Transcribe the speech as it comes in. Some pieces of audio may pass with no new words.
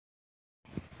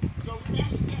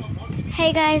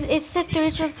Hey guys, it's the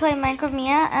Three Children Play Minecraft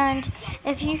Mia, and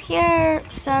if you hear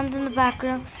sounds in the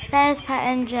background, that is Pat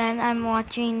and Jen. I'm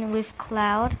watching with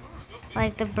Cloud,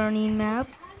 like the burning map.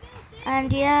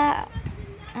 And yeah,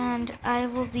 and I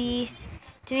will be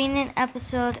doing an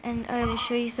episode and I will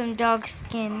show you some dog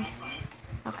skins.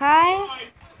 Okay?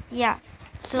 Yeah.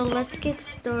 So let's get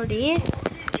started.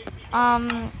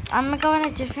 I'm gonna go on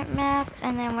a different map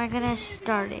and then we're gonna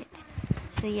start it.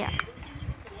 So yeah.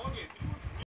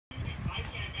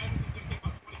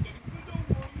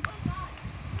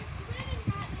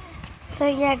 So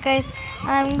yeah guys,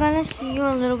 I'm gonna see you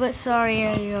a little bit. Sorry,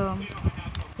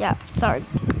 yeah, sorry.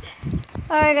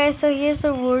 Alright guys, so here's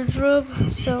the wardrobe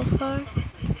so far.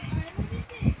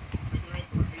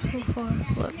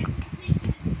 Look.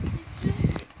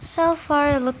 So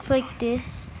far it looks like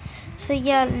this. So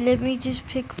yeah, let me just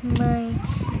pick my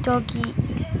doggy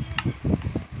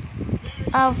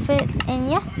outfit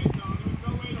and yeah.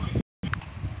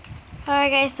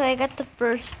 Alright guys, so I got the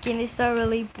first skin. It's not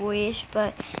really boyish,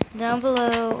 but down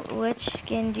below, which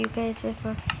skin do you guys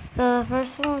prefer? So the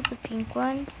first one was the pink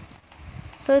one.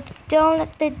 So it's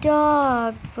Donut the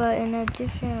dog, but in a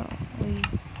different way.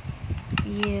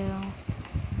 Yeah.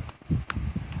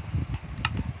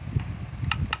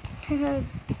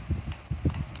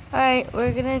 Alright,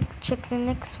 we're gonna check the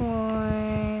next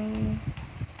one.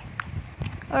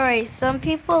 Alright, some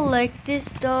people like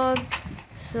this dog.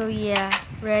 So yeah,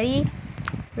 ready?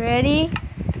 Ready?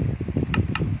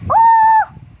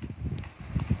 Oh!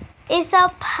 It's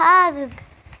a pug.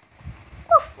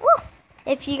 Woof, woof.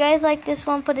 If you guys like this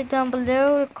one, put it down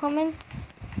below in the comments.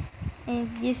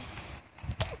 And just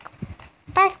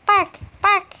bark, bark,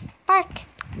 bark, bark.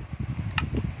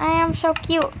 I am so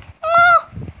cute. Oh!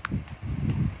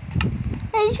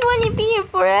 I just want to be here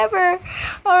forever.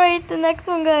 Alright, the next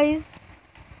one, guys.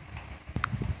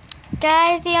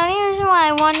 Guys, the only reason why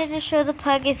I wanted to show the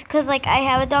pug is because, like, I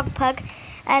have a dog pug.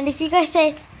 And if you guys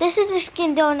say, this is the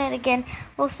skin donut again,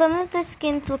 well, some of the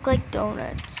skins look like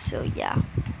donuts. So, yeah.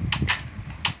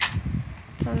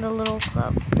 From the little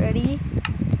club. Ready?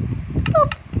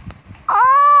 Boop.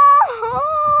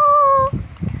 Oh!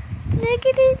 Look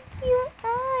at his cute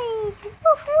eyes.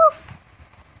 Woof, woof.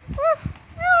 Woof.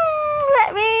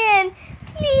 Let me in.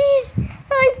 Please.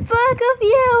 I beg of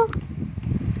you.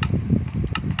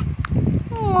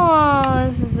 Oh,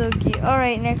 this is so cute.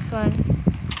 Alright, next one.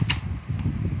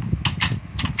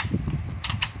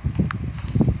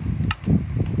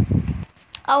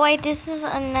 Oh wait, this is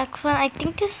a next one. I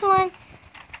think this one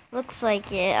looks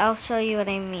like it. I'll show you what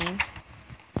I mean.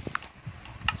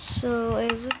 So,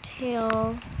 there's a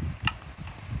tail.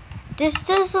 This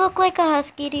does look like a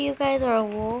husky to you guys, or a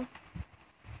wolf.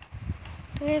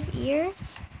 Do they have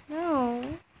ears? No.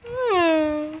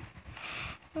 Oh,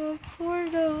 poor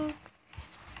dog.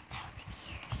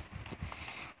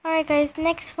 Alright guys,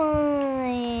 next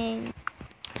one.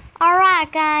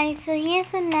 Alright guys, so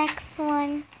here's the next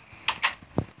one.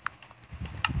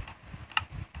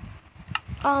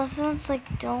 Oh, this one's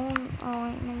like don't. Oh,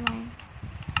 wait, never mind.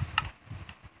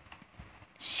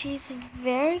 She's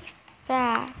very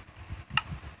fat.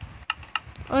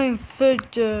 I'm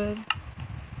fat, Dad.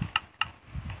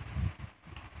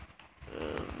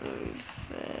 Very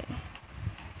fat.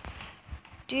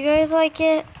 Do you guys like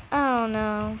it? I don't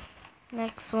know.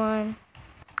 Next one.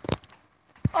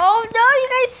 Oh no, you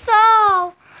guys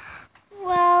saw.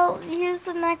 Well, here's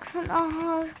the next one.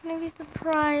 Oh, it's gonna be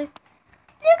surprised.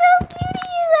 Look how cute he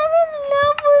is. I'm in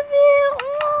love with him.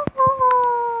 Oh.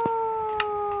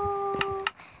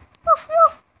 Woof,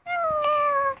 woof.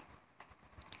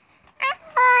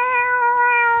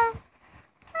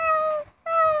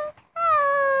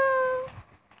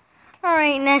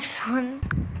 Alright, next one.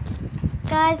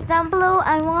 Guys, down below,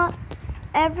 I want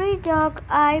every dog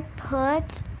I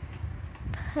put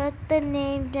the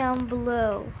name down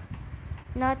below.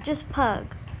 Not just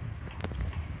pug.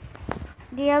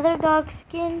 The other dog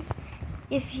skins,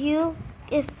 if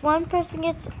one person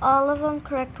gets all of them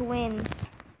correct, wins.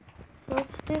 So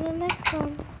let's do the next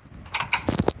one.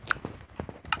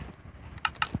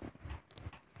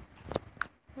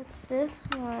 What's this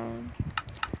one?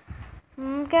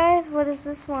 Guys, what is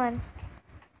this one?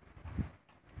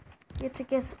 You have to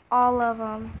guess all of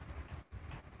them.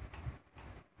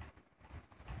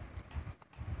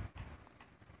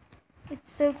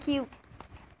 It's so cute.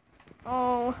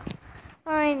 Oh.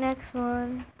 Alright, next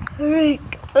one.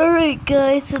 Alright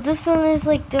guys, so this one is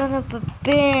like done up a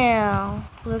bam.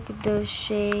 Look at those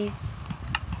shades.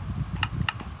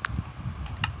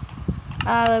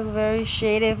 I look very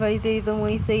shady if I say so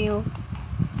myself.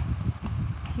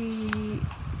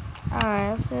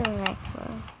 Alright, let's do the next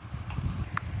one.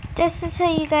 Just to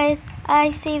tell you guys,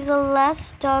 I saved the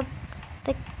last dog,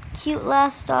 the cute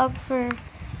last dog for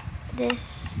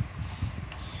this.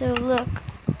 So look.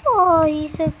 Oh,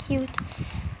 he's so cute.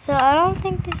 So I don't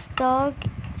think this dog,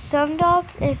 some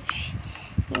dogs, if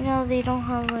you know, they don't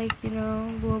have like, you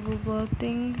know, blah blah blah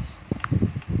things.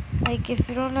 Like if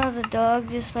you don't know the dog,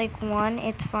 just like one,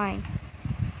 it's fine.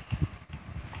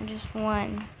 Just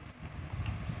one.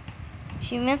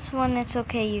 If you miss one, it's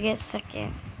okay, you get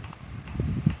second.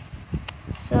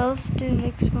 So let's do the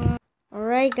next one.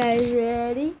 Alright guys,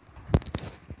 ready?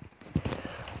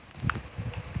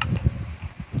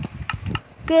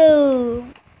 Go!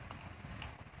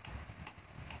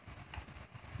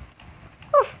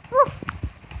 Woof, woof.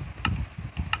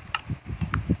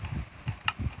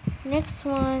 Next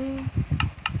one.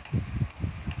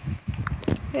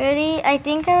 Ready? I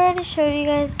think I already showed you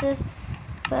guys this,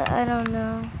 but I don't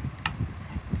know.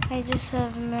 I just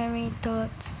have memory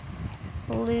thoughts.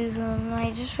 Lose them.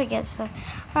 I just forget stuff.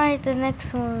 Alright, the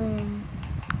next one.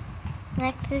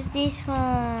 Next is this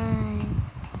one.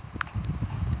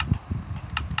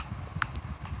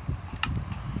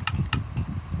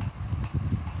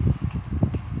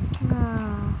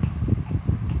 Oh.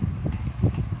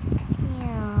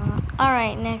 Yeah.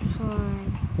 Alright, next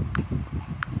one.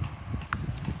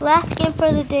 Last game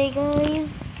for the day,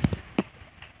 guys.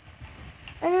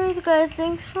 Anyways, guys,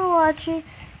 thanks for watching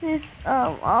this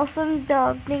awesome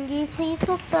dog thingy. Please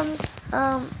put thumbs,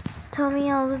 tell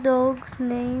me all the dogs'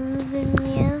 names, and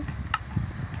yes,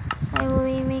 I will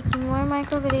be making more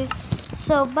micro videos.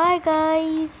 So bye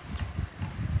guys.